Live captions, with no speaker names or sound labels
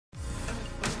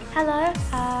Hello,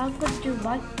 I'm going to do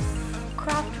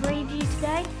Minecraft review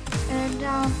today, and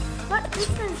but this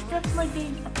has definitely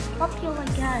been a popular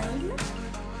game,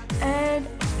 and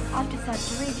I've decided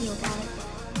to review about it,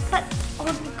 but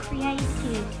on the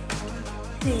creative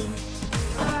thing.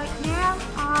 So now,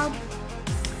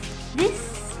 this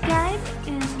game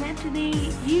is meant to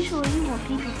be, usually what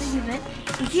people think of it,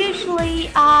 is usually,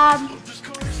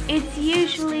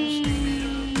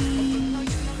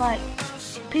 like,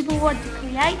 people want to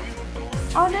create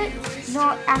on it,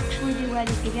 not actually do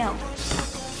anything else.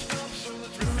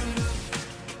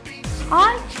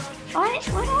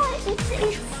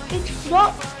 It's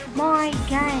not my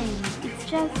game. It's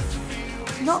just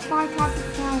not my type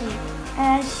of game.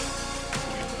 And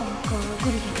oh god, I'm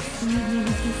gonna get so many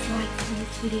dislikes for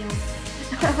this video.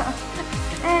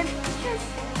 And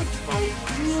I don't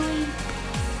really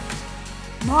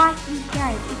like this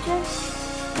game. It just,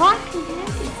 my opinion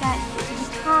is that you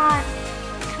can't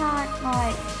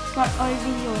like go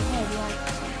over your head, like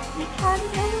you can't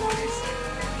go over your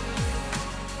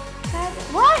head.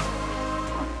 What?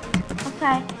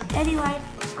 Okay. Anyway,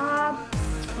 oh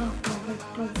god, my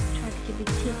brother's trying to give me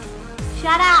tips.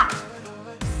 Shut up!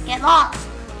 Get lost.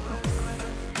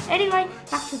 Anyway,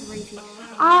 back to the review.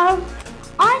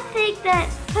 I think that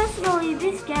personally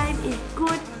this game is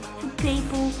good for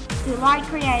people who like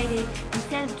creating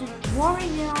instead of just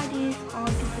drawing their ideas on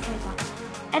piece of paper.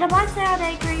 And I might sound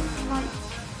angry,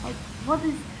 like want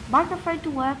this microphone to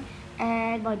work,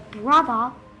 and my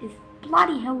brother is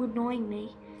bloody hell annoying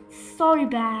me so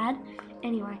bad.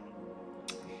 Anyway,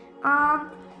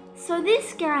 so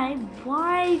this game,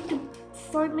 why do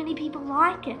so many people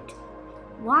like it?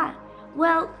 Why?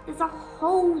 Well, there's a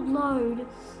whole load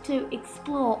to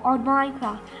explore on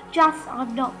Minecraft. Just,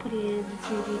 I'm not putting it in this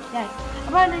review today.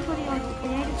 I'm only putting it on the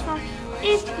creative stuff.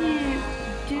 If you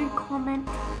do comment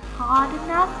hard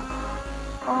enough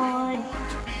on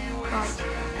like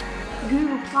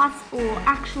Google Plus or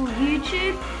actual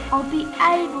YouTube, I'll be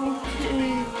able to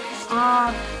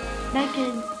make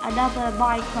another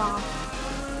Minecraft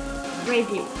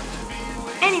review.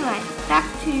 Anyway, back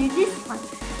to this one.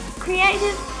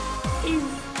 Creative is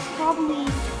probably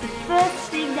the first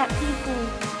thing that people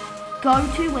go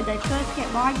to when they first get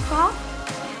Minecraft,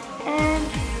 and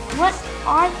what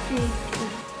I think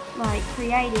is like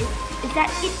creative is that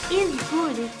it is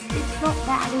good. It's not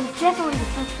bad. It was definitely the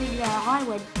first thing that I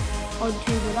went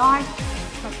onto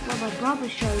when my brother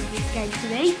showed this game to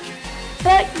me.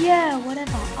 But yeah,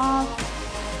 whatever.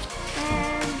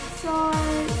 And so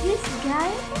this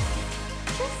game,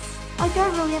 I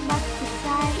don't really have much to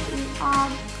say.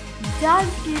 It does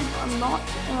give a lot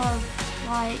of I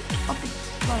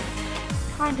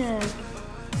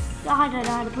don't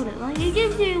know how to put it. Like, it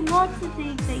gives you lots of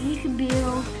things that you can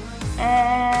build,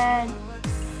 and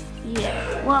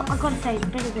yeah. Well, I gotta say, it's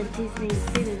better than Disney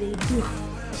Infinity.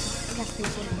 Disgusting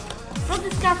game. Not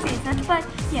disgusting as such, but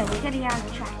yeah, we're getting out of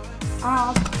the track.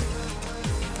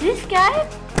 This game,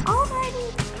 I'll rate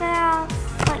it about,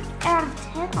 like, out of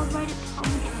 10, I'll rate it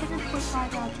probably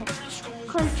 7.5 out of 10.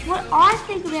 Because what I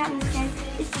think about this game,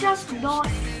 it's just a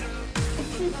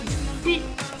bit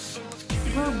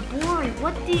boring.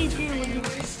 What do you do when you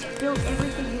build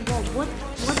everything you want? What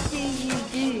do you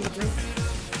do?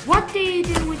 What do you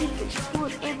do when you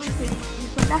export everything?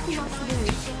 You've got nothing else to do.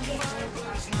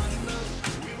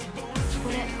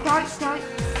 Don't.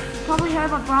 You probably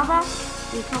heard my brother.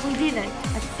 You probably didn't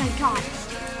at the same time.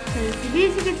 Because the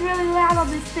music is really loud on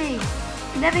this thing. You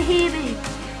can never hear me.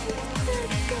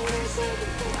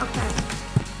 Okay.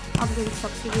 I'm going to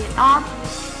stop singing it.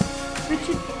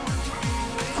 Richard.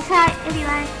 Okay,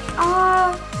 anyway.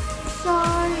 So,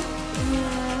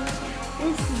 yeah.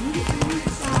 This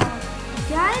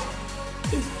game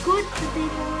is good for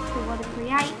people who want to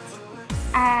create.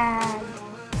 And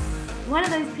one of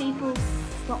those people is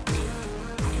not me.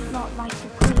 I do not like to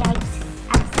create.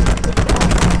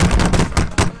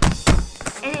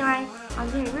 Anyway, I'm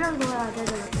doing really well. I don't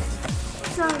know what that is.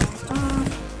 So,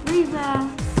 leave a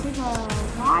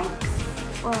like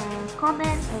or a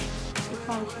comment if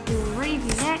I should do a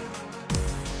review next.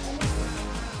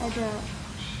 And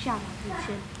shut up,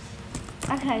 Richard.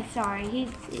 Okay, sorry,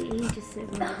 he's just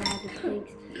sitting there around the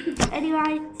twigs.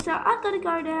 Anyway, so I'm gonna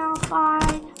go now.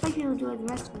 Bye. Hope you enjoyed the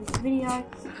rest of this video,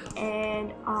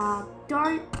 and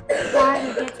don't try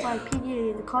to get my opinion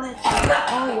in the comments.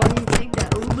 Oh, what do you think that?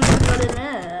 What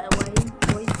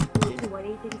do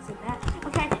you think of that?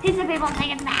 Okay, here's the people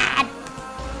saying it's bad.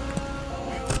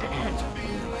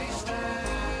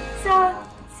 So,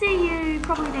 see you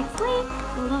probably next week.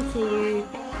 Well, not see you.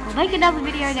 I'll make another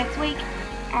video next week,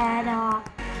 and